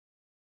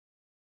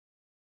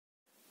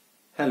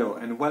Hello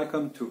and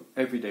welcome to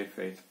Everyday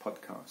Faith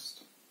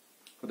podcast.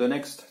 For the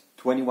next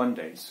 21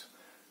 days,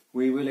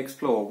 we will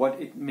explore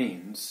what it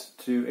means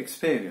to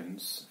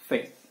experience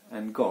faith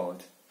and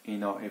God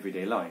in our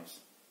everyday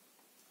lives.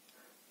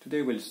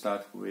 Today we'll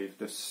start with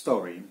the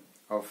story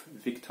of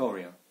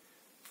Victoria.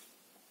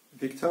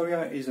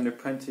 Victoria is an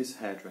apprentice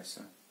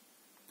hairdresser.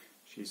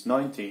 She's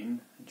 19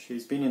 and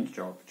she's been in the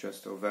job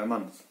just over a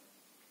month.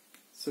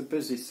 It's a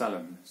busy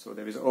salon, so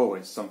there is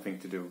always something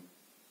to do.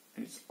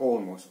 And it's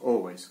almost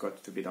always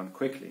got to be done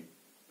quickly.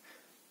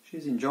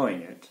 She's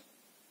enjoying it.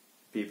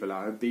 People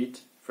are upbeat,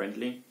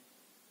 friendly,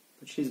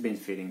 but she's been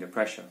feeling the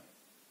pressure.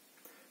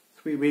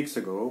 3 weeks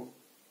ago,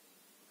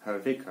 her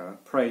vicar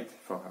prayed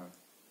for her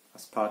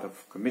as part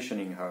of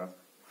commissioning her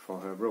for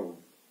her role.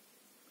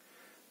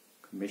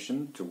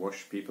 Commissioned to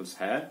wash people's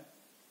hair?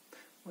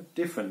 What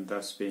difference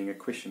does being a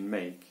Christian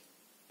make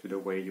to the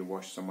way you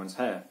wash someone's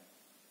hair?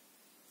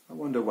 I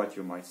wonder what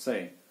you might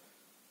say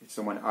if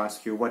someone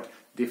asks you, what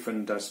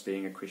difference does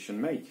being a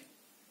Christian make?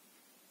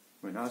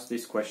 When asked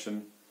this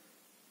question,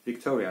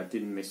 Victoria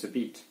didn't miss a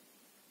beat.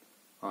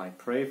 I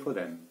pray for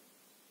them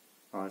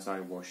as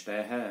I wash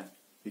their hair.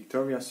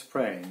 Victoria's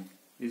praying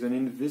is an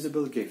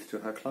invisible gift to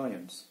her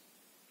clients.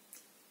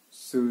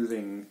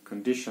 Soothing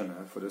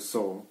conditioner for the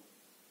soul,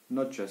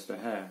 not just the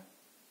hair.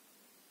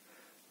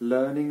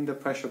 Learning the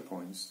pressure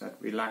points that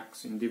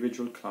relax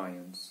individual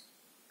clients.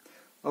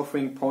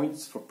 Offering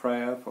points for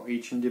prayer for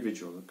each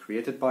individual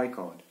created by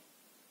God.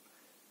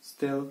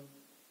 Still,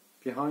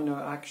 behind her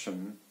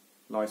action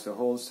lies a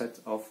whole set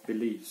of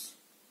beliefs.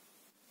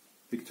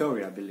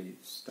 Victoria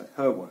believes that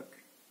her work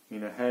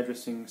in a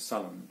hairdressing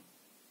salon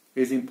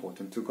is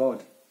important to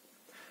God.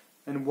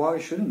 And why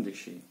shouldn't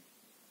she?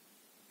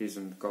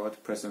 Isn't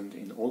God present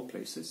in all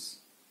places?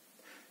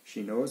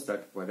 She knows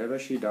that whatever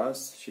she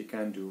does, she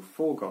can do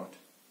for God.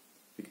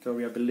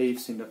 Victoria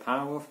believes in the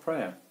power of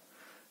prayer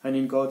and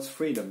in God's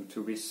freedom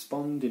to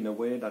respond in a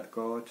way that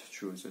God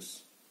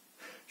chooses.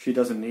 She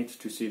doesn't need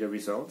to see the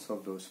results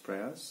of those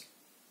prayers,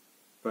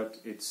 but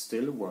it's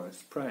still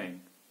worth praying.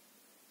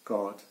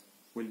 God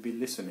will be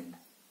listening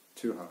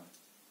to her.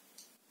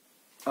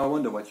 I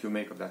wonder what you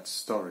make of that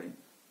story.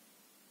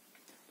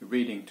 The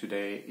reading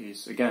today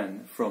is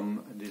again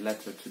from the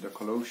letter to the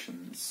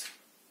Colossians,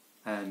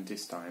 and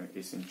this time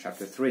is in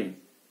chapter 3.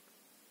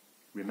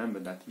 Remember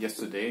that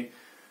yesterday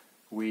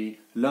we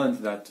learned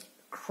that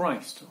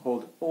Christ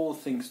holds all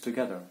things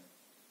together,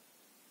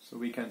 so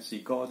we can see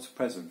God's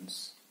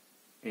presence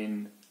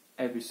in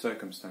every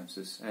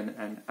circumstances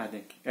and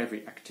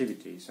every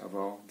activities of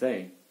our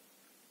day.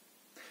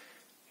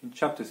 In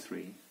chapter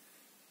 3,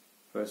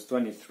 verse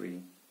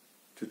 23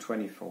 to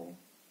 24,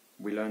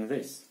 we learn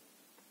this.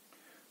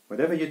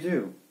 Whatever you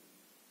do,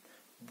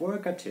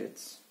 work at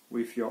it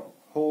with your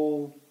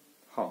whole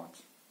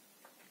heart,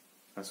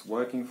 as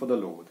working for the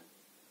Lord,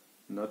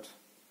 not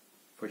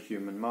for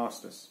human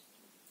masters,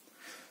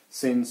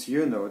 since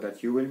you know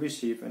that you will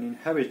receive an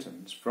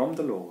inheritance from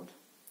the Lord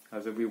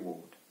as a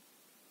reward.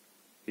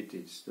 It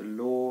is the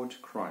Lord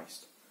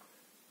Christ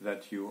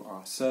that you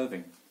are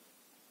serving.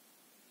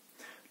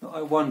 Now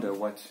I wonder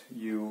what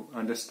you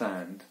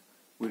understand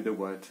with the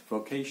word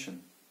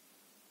vocation.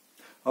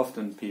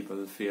 Often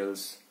people feel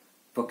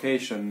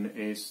vocation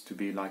is to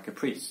be like a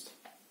priest,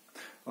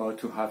 or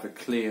to have a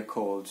clear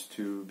call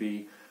to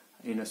be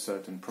in a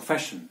certain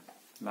profession,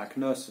 like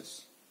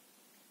nurses.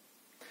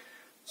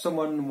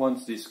 Someone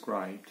once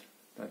described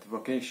that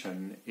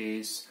vocation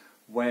is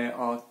where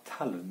our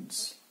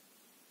talents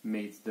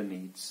meet the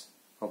needs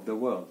of the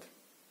world.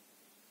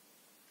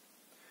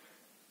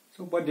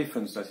 So what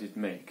difference does it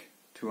make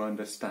to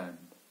understand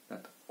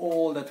that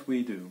all that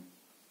we do,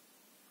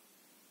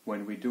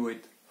 when we do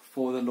it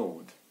for the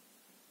Lord,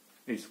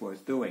 is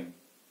worth doing?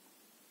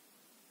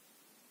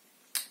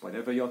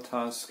 Whatever your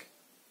task,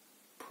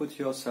 put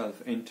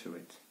yourself into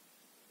it,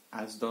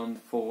 as done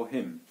for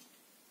Him.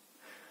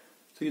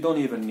 So you don't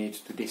even need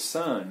to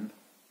discern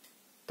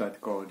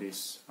that God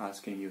is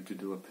asking you to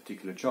do a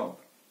particular job.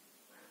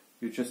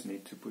 You just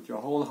need to put your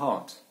whole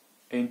heart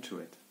into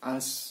it,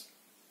 as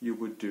you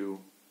would do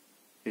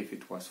if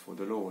it was for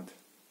the Lord.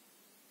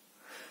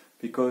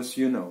 Because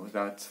you know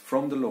that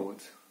from the Lord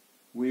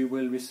we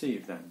will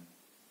receive then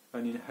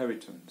an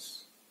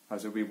inheritance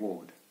as a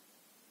reward.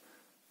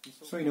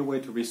 So in a way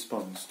to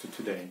respond to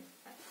today,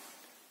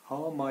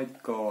 how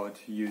might God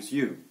use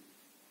you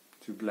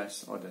to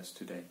bless others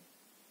today?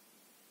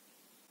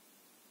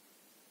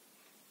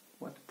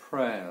 What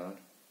prayer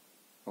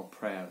or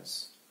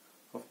prayers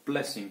of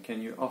blessing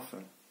can you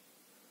offer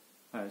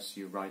as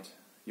you write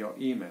your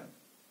email,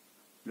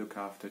 look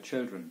after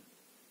children,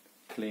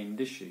 clean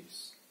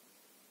dishes,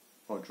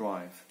 or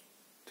drive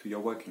to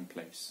your working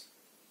place?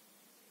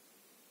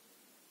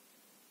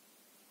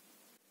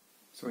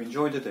 So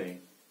enjoy the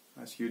day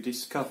as you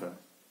discover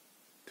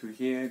to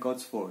hear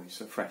God's voice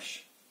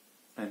afresh,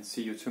 and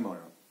see you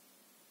tomorrow.